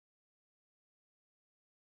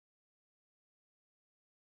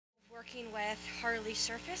working with Harley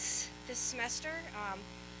Soerfass this semester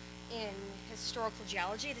in historical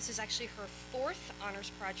geology. This is actually her fourth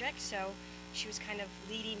honors project, so she was kind of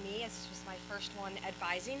leading me as this was my first one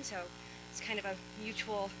advising, so it's kind of a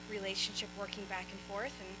mutual relationship working back and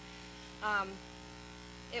forth. And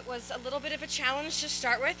it was a little bit of a challenge to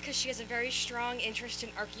start with because she has a very strong interest in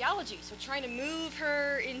archaeology, so trying to move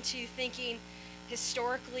her into thinking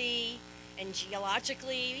historically and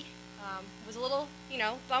geologically was a little,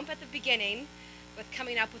 bump at the beginning with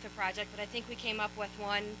coming up with a project, but I think we came up with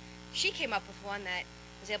one, she came up with one that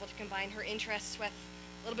was able to combine her interests with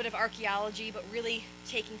a little bit of archaeology, but really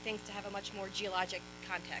taking things to have a much more geologic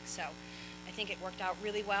context. So I think it worked out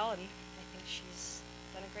really well, and I think she's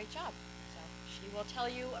done a great job. So she will tell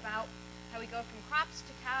you about how we go from crops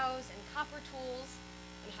to cows and copper tools,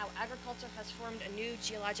 and how agriculture has formed a new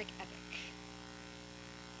geologic epoch.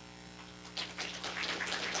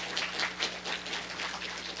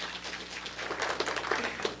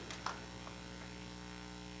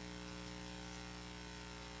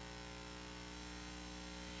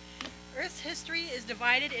 Earth's history is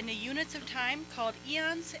divided into units of time called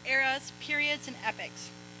eons, eras, periods, and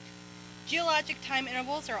epochs. Geologic time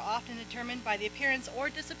intervals are often determined by the appearance or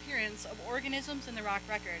disappearance of organisms in the rock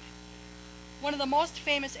record. One of the most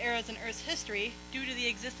famous eras in Earth's history, due to the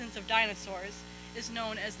existence of dinosaurs, is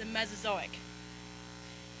known as the Mesozoic.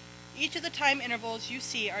 Each of the time intervals you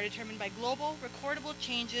see are determined by global, recordable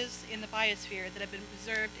changes in the biosphere that have been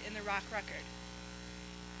preserved in the rock record.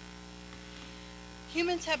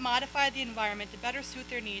 Humans have modified the environment to better suit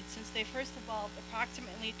their needs since they first evolved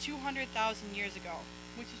approximately 200,000 years ago,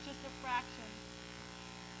 which is just a fraction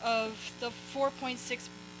of the 4.6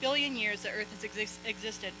 billion years that Earth has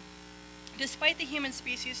existed. Despite the human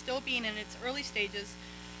species still being in its early stages,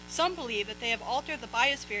 some believe that they have altered the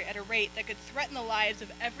biosphere at a rate that could threaten the lives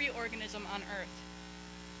of every organism on Earth.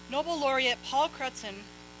 Nobel laureate Paul Crutzen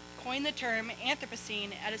coined the term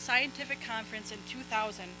Anthropocene at a scientific conference in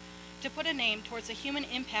 2000 to put a name towards the human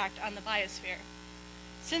impact on the biosphere.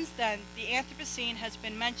 Since then, the Anthropocene has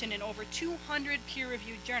been mentioned in over 200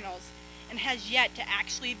 peer-reviewed journals and has yet to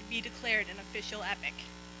actually be declared an official epoch.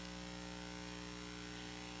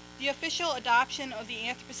 The official adoption of the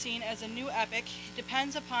Anthropocene as a new epoch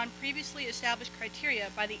depends upon previously established criteria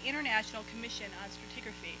by the International Commission on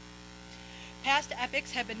Stratigraphy. Past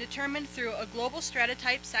epochs have been determined through a global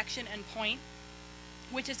stratotype section and point,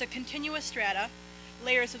 which is a continuous strata,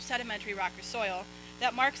 layers of sedimentary rock or soil,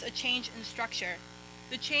 that marks a change in structure.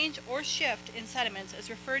 The change or shift in sediments is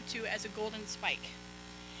referred to as a golden spike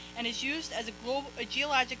and is used as a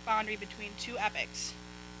geologic boundary between two epochs.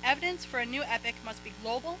 Evidence for a new epoch must be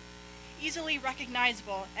global, easily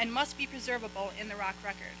recognizable, and must be preservable in the rock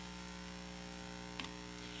record.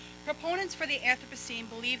 Proponents for the Anthropocene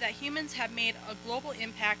believe that humans have made a global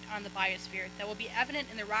impact on the biosphere that will be evident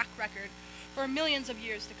in the rock record for millions of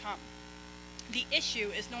years to come. The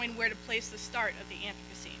issue is knowing where to place the start of the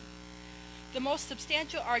Anthropocene. The most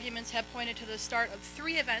substantial arguments have pointed to the start of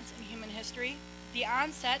three events in human history: the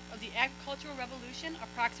onset of the agricultural revolution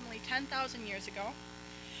approximately 10,000 years ago,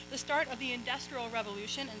 the start of the Industrial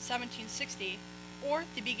Revolution in 1760, or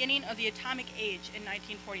the beginning of the atomic age in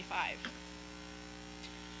 1945.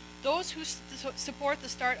 Those who support the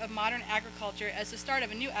start of modern agriculture as the start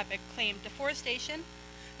of a new epoch claim deforestation,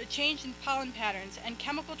 the change in pollen patterns, and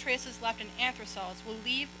chemical traces left in anthrocells will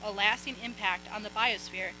leave a lasting impact on the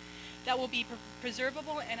biosphere that will be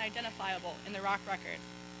preservable and identifiable in the rock record.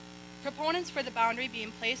 Proponents for the boundary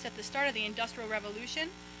being placed at the start of the Industrial Revolution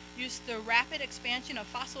used the rapid expansion of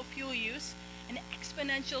fossil fuel use, an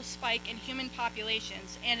exponential spike in human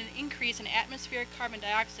populations, and an increase in atmospheric carbon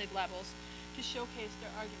dioxide levels to showcase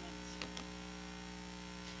their arguments.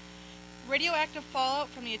 Radioactive fallout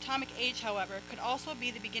from the atomic age, however, could also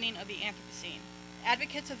be the beginning of the Anthropocene.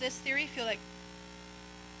 Advocates of this theory feel that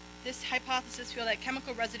this hypothesis feel that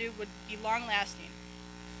chemical residue would be long-lasting.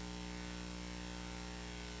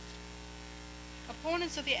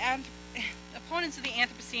 Opponents of the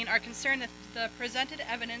Anthropocene are concerned that the presented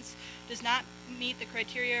evidence does not meet the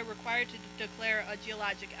criteria required to declare a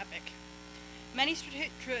geologic epoch. Many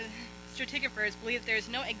stratigraphers believe there is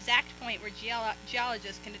no exact point where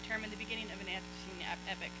geologists can determine the beginning of an Anthropocene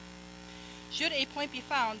epoch. Should a point be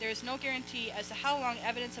found, there is no guarantee as to how long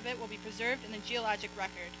evidence of it will be preserved in the geologic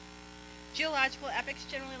record. Geological epochs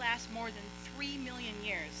generally last more than 3 million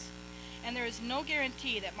years, and there is no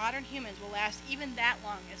guarantee that modern humans will last even that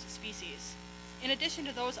long as a species. In addition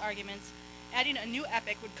to those arguments, adding a new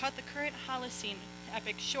epoch would cut the current Holocene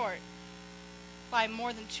epoch short by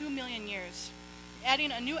more than 2 million years.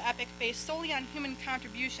 Adding a new epoch based solely on human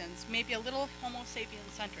contributions may be a little Homo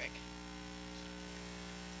sapien-centric.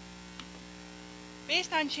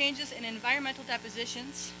 Based on changes in environmental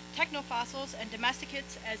depositions, technofossils, and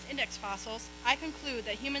domesticates as index fossils, I conclude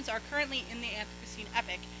that humans are currently in the Anthropocene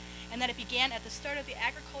epoch, and that it began at the start of the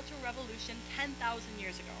agricultural revolution 10,000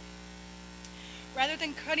 years ago. Rather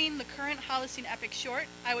than cutting the current Holocene epoch short,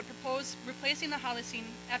 I would propose replacing the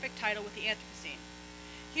Holocene epoch title with the Anthropocene.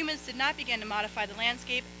 Humans did not begin to modify the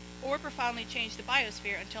landscape or profoundly change the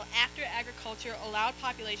biosphere until after agriculture allowed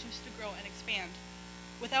populations to grow and expand.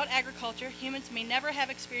 Without agriculture, humans may never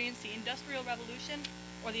have experienced the Industrial Revolution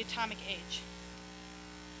or the Atomic Age.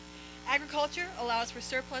 Agriculture allows for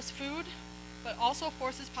surplus food, but also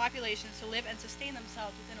forces populations to live and sustain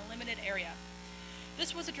themselves within a limited area.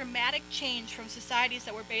 This was a dramatic change from societies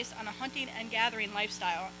that were based on a hunting and gathering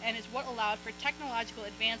lifestyle, and is what allowed for technological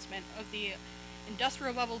advancement of the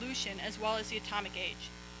Industrial Revolution as well as the Atomic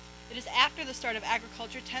Age. It is after the start of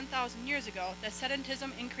agriculture 10,000 years ago that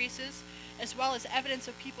sedentism increases, as well as evidence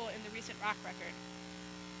of people in the recent rock record.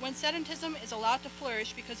 When sedentism is allowed to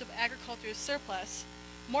flourish because of agriculture's surplus,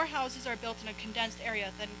 more houses are built in a condensed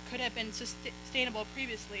area than could have been sustainable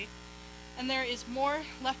previously, and there is more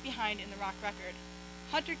left behind in the rock record.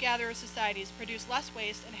 Hunter-gatherer societies produce less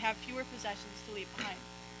waste and have fewer possessions to leave behind.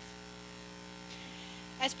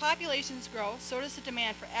 As populations grow, so does the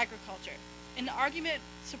demand for agriculture. In the argument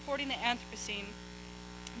supporting the Anthropocene,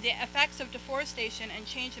 the effects of deforestation and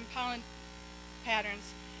change in pollen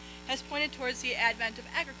patterns has pointed towards the advent of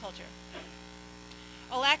agriculture.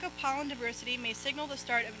 A lack of pollen diversity may signal the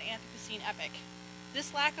start of an Anthropocene epoch.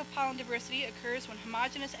 This lack of pollen diversity occurs when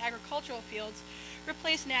homogeneous agricultural fields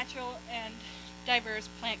replace natural and diverse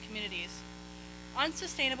plant communities.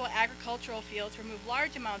 Unsustainable agricultural fields remove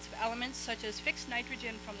large amounts of elements such as fixed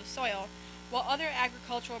nitrogen from the soil, while other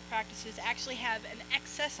agricultural practices actually have an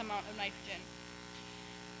excess amount of nitrogen.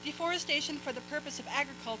 Deforestation for the purpose of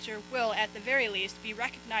agriculture will, at the very least, be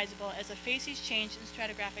recognizable as a facies change in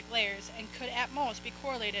stratigraphic layers and could at most be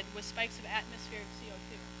correlated with spikes of atmospheric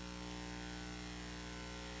CO2.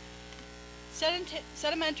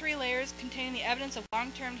 Sedimentary layers containing the evidence of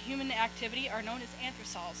long-term human activity are known as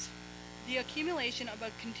anthrosols. The accumulation of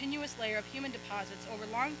a continuous layer of human deposits over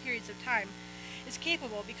long periods of time is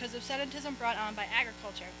capable because of sedentism brought on by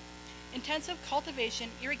agriculture. Intensive cultivation,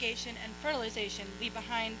 irrigation, and fertilization leave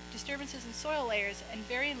behind disturbances in soil layers and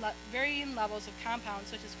varying levels of compounds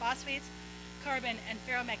such as phosphates, carbon, and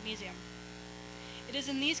ferromagnesium. It is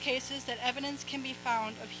in these cases that evidence can be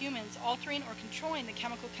found of humans altering or controlling the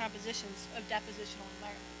chemical compositions of depositional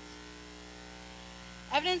environments.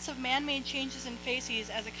 Evidence of man-made changes in facies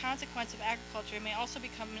as a consequence of agriculture may also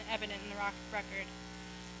become evident in the rock record.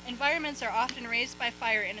 Environments are often raised by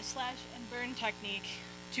fire in a slash and burn technique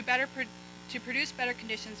to produce better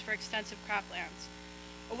conditions for extensive croplands.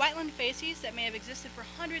 A wetland facies that may have existed for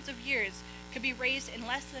hundreds of years could be raised in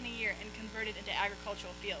less than a year and converted into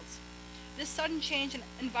agricultural fields. This sudden change in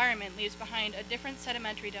environment leaves behind a different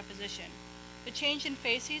sedimentary deposition. The change in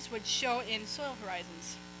facies would show in soil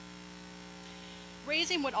horizons.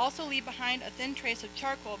 Raising would also leave behind a thin trace of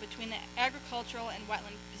charcoal between the agricultural and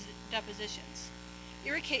wetland depositions.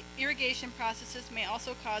 Irrigation processes may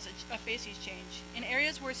also cause a facies change. In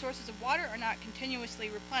areas where sources of water are not continuously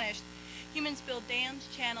replenished, humans build dams,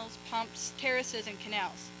 channels, pumps, terraces, and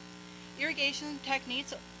canals. Irrigation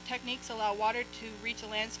techniques allow water to reach a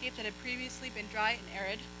landscape that had previously been dry and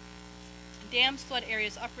arid. Dams flood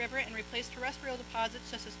areas upriver and replace terrestrial deposits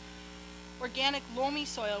such as organic loamy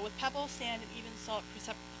soil with pebble, sand, and even salt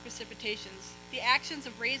precipitations. The actions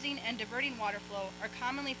of raising and diverting water flow are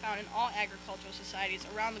commonly found in all agricultural societies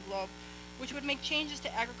around the globe, which would make changes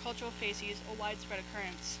to agricultural facies a widespread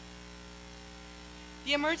occurrence.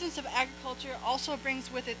 The emergence of agriculture also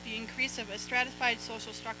brings with it the increase of a stratified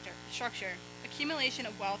social structure. Accumulation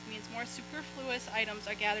of wealth means more superfluous items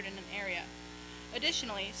are gathered in an area.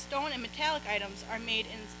 Additionally, stone and metallic items are made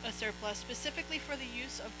in a surplus specifically for the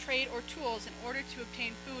use of trade or tools in order to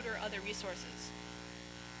obtain food or other resources.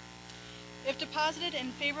 If deposited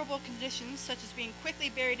in favorable conditions, such as being quickly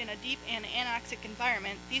buried in a deep and anoxic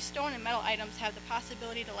environment, these stone and metal items have the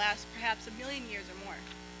possibility to last perhaps 1,000,000 years or more.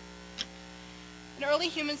 In early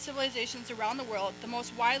human civilizations around the world, the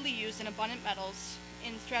most widely used and abundant metals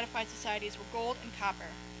in stratified societies were gold and copper.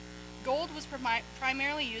 Gold was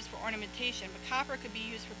primarily used for ornamentation, but copper could be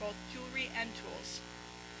used for both jewelry and tools.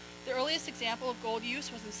 The earliest example of gold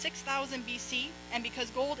use was in 6000 BC, and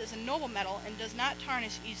because gold is a noble metal and does not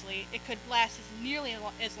tarnish easily, it could last nearly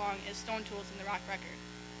as long as stone tools in the rock record.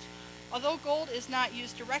 Although gold is not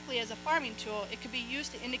used directly as a farming tool, it could be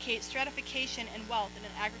used to indicate stratification and wealth in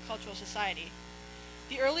an agricultural society.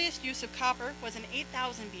 The earliest use of copper was in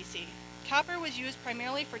 8000 BC. Copper was used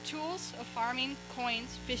primarily for tools of farming,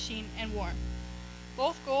 coins, fishing, and war.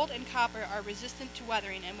 Both gold and copper are resistant to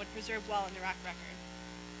weathering and would preserve well in the rock record.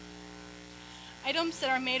 Items that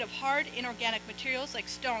are made of hard, inorganic materials like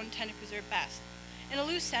stone tend to preserve best. In a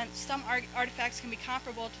loose sense, some artifacts can be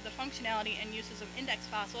comparable to the functionality and uses of index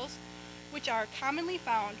fossils, which are commonly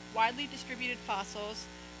found, widely distributed fossils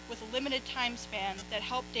with a limited time span that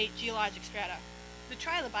help date geologic strata. The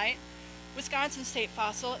trilobite, Wisconsin state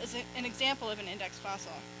fossil, is an example of an index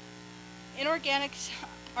fossil. Inorganic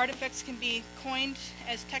artifacts can be coined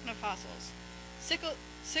as technofossils.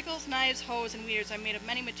 Sickles, knives, hoes, and weeders are made of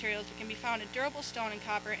many materials but can be found in durable stone and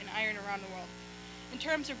copper and iron around the world. In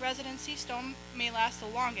terms of residency, stone may last the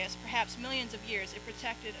longest, perhaps millions of years, if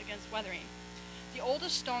protected against weathering. The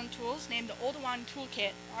oldest stone tools, named the Oldowan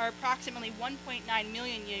Toolkit, are approximately 1.9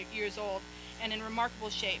 million years old and in remarkable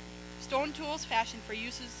shape. Stone tools fashioned for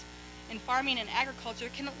uses in farming and agriculture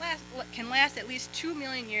can last at least 2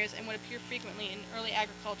 million years and would appear frequently in early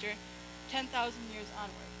agriculture, 10,000 years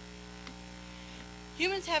onward.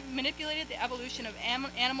 Humans have manipulated the evolution of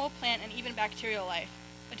animal, plant, and even bacterial life.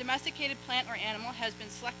 A domesticated plant or animal has been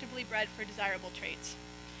selectively bred for desirable traits.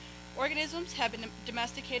 Organisms have been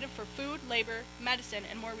domesticated for food, labor, medicine,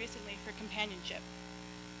 and more recently for companionship.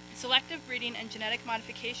 Selective breeding and genetic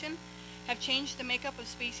modification have changed the makeup of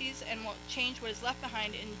species and will change what is left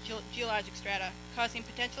behind in geologic strata, causing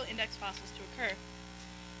potential index fossils to occur.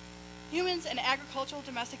 Humans and agricultural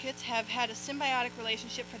domesticates have had a symbiotic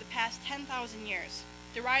relationship for the past 10,000 years.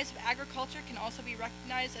 The rise of agriculture can also be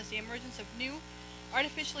recognized as the emergence of new,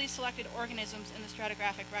 artificially selected organisms in the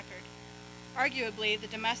stratigraphic record. Arguably, the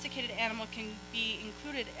domesticated animal can be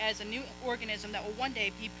included as a new organism that will one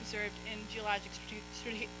day be preserved in geologic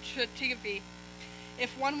stratigraphy.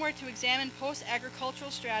 If one were to examine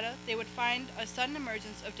post-agricultural strata, they would find a sudden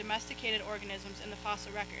emergence of domesticated organisms in the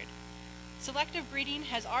fossil record. Selective breeding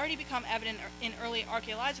has already become evident in early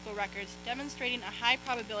archaeological records, demonstrating a high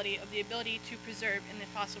probability of the ability to preserve in the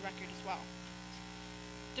fossil record as well.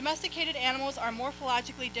 Domesticated animals are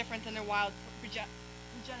morphologically different than their wild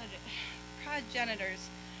progenitors.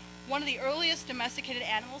 One of the earliest domesticated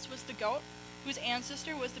animals was the goat, whose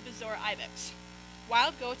ancestor was the bezoar ibex.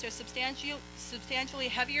 Wild goats are substantially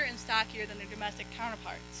heavier and stockier than their domestic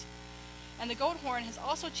counterparts. And the goat horn has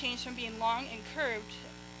also changed from being long and curved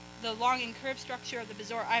structure of the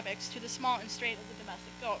bezoar ibex to the small and straight of the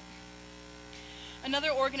domestic goat.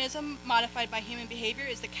 Another organism modified by human behavior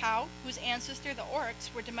is the cow, whose ancestor, the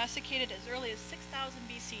oryx, were domesticated as early as 6000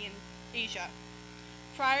 BC in Asia.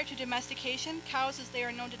 Prior to domestication, cows as they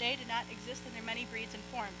are known today did not exist in their many breeds and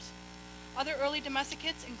forms. Other early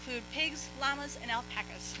domesticates include pigs, llamas, and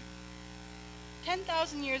alpacas.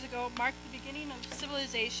 10,000 years ago marked the beginning of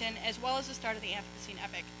civilization as well as the start of the Anthropocene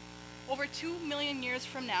epoch. Over 2 million years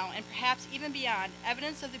from now, and perhaps even beyond,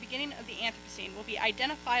 evidence of the beginning of the Anthropocene will be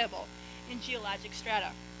identifiable in geologic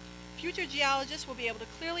strata. Future geologists will be able to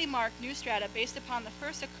clearly mark new strata based upon the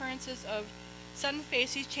first occurrences of sudden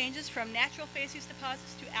facies changes from natural facies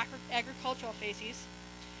deposits to agricultural facies,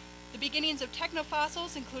 the beginnings of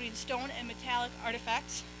technofossils, including stone and metallic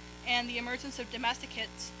artifacts, and the emergence of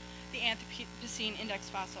domesticates, the Anthropocene index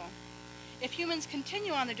fossil. If humans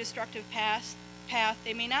continue on their destructive path,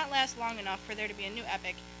 they may not last long enough for there to be a new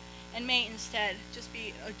epoch, and may instead just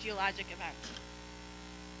be a geologic event.